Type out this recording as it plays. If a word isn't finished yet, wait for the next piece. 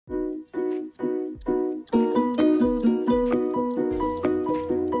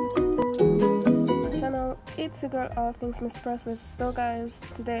it's your girl All Things Miss Priceless. So guys,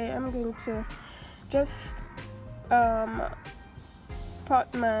 today I'm going to just pot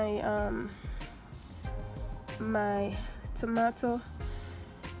my tomato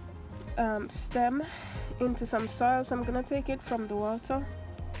stem into some soil. So I'm gonna take it from the water.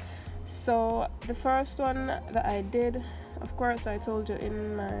 So the first one that I did, of course I told you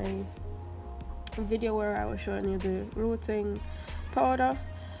in my video where I was showing you the rooting powder,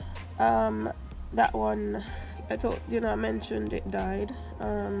 that one I mentioned it died.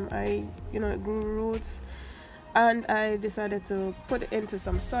 It grew roots, and I decided to put it into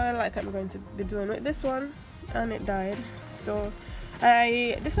some soil like I'm going to be doing with this one, and it died. So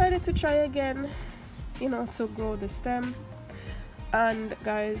I decided to try again, to grow the stem. And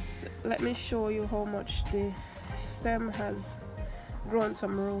guys, let me show you how much the stem has grown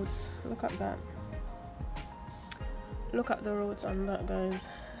some roots. Look at that. Look at the roots on that, guys.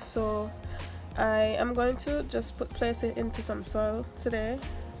 So I am going to just place it into some soil today,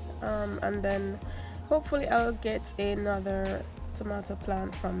 and then hopefully I'll get another tomato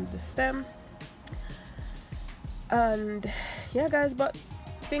plant from the stem. And yeah guys, but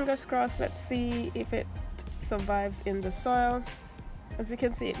fingers crossed, let's see if it survives in the soil. As you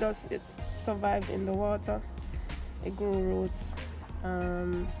can see, it survived in the water. It grew roots,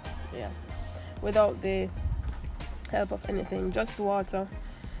 without the help of anything, just water.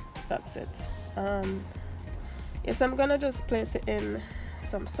 That's it. Yes, I'm gonna just place it in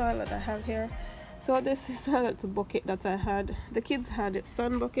some soil that I have here. So this is a little bucket that I had. The kids had it,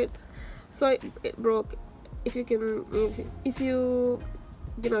 sun buckets, so it broke. If you can, if you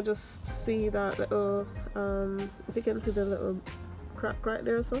just see that little, if you can see the little crack right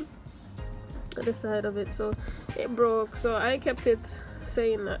there, so at the side of it, so it broke. So I kept it,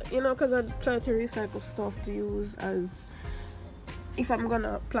 saying that, because I try to recycle stuff to use as if I'm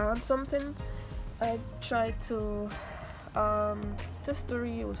gonna plant something. I try to just to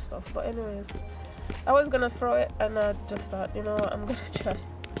reuse stuff. But anyways, I was gonna throw it, and I just thought, I'm gonna try.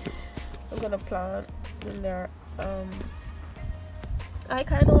 I'm gonna plant in there. I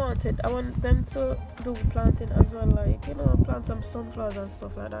kind of I want them to do planting as well, like plant some sunflowers and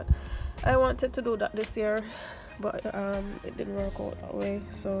stuff like that. I wanted to do that this year, but it didn't work out that way.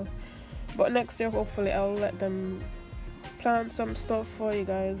 So but next year hopefully I'll let them plant some stuff for you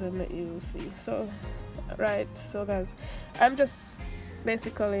guys and let you see. So right, so guys, I'm just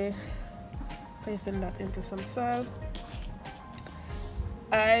basically placing that into some soil.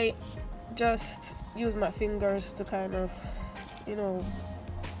 I just use my fingers to kind of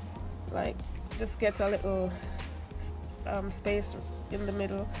like just get a little space in the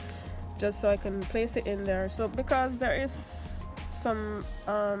middle, just so I can place it in there. So because there is some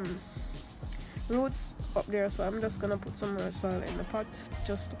roots up there, so I'm just gonna put some more soil in the pot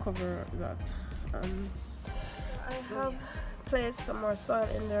just to cover that. I have placed some more soil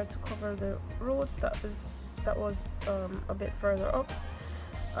in there to cover the roots that was a bit further up.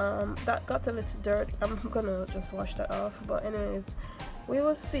 That got a little dirt. I'm gonna just wash that off, but anyways, we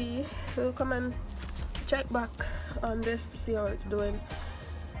will see. We'll come and check back on this to see how it's doing.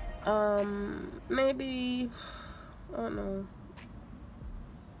 Maybe, I don't know,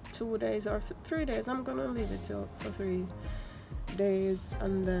 2 days or 3 days. I'm gonna leave it for 3 days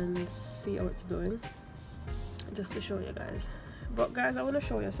and then see how it's doing, just to show you guys. But guys, I want to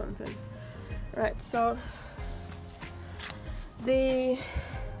show you something. Right, so the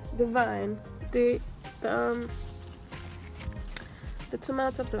vine, the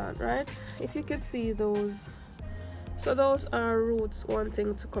tomato plant, right? If you could see those, so those are roots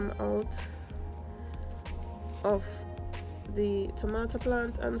wanting to come out of the tomato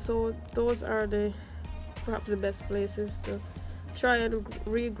plant, and so those are perhaps the best places to try and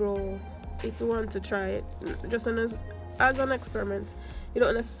regrow if you want to try it, just as an experiment. You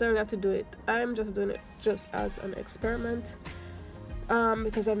don't necessarily have to do it. I'm just doing it just as an experiment,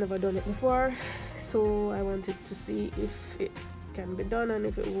 because I've never done it before. So I wanted to see if it can be done, and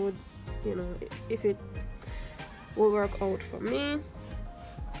if it would, if it will work out for me.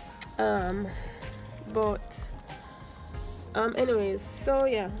 Anyways, so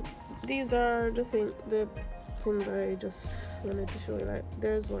yeah, these are the things I just wanted to show you. Like,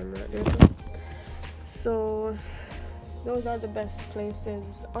 there's one right there. So those are the best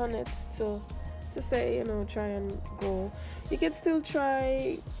places on it to say, try and grow. You can still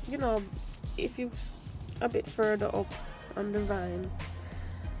try, if you're a bit further up on the vine,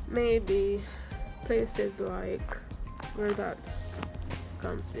 maybe places like where that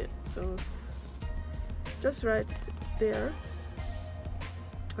can't see it. So just right there,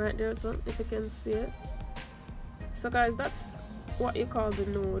 so if you can see it. So guys, that's what you call the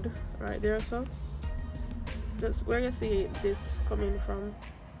node right there. So just where you see this coming from,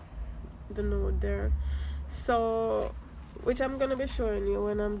 the node there. So which I'm gonna be showing you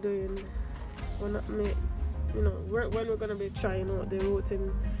when I'm doing, when we're gonna be trying out the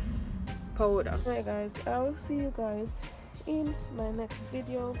rooting powder. Alright guys, I will see you guys in my next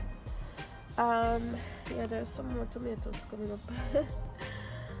video. Yeah, there's some more tomatoes coming up.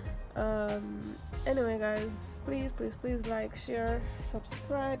 Anyway guys, please like, share,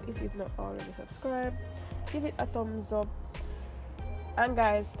 subscribe if you've not already subscribed, give it a thumbs up, and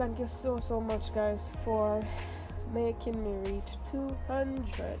guys, thank you so much guys for making me reach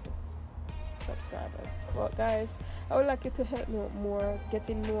 200 subscribers. But guys, I would like you to help me out more,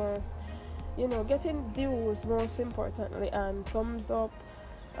 getting more, getting views most importantly, and thumbs up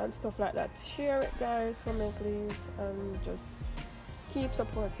and stuff like that. Share it guys for me please, and just keep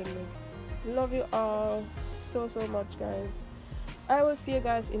supporting me. Love you all so much guys. I will see you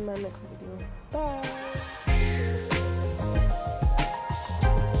guys in my next video. Bye.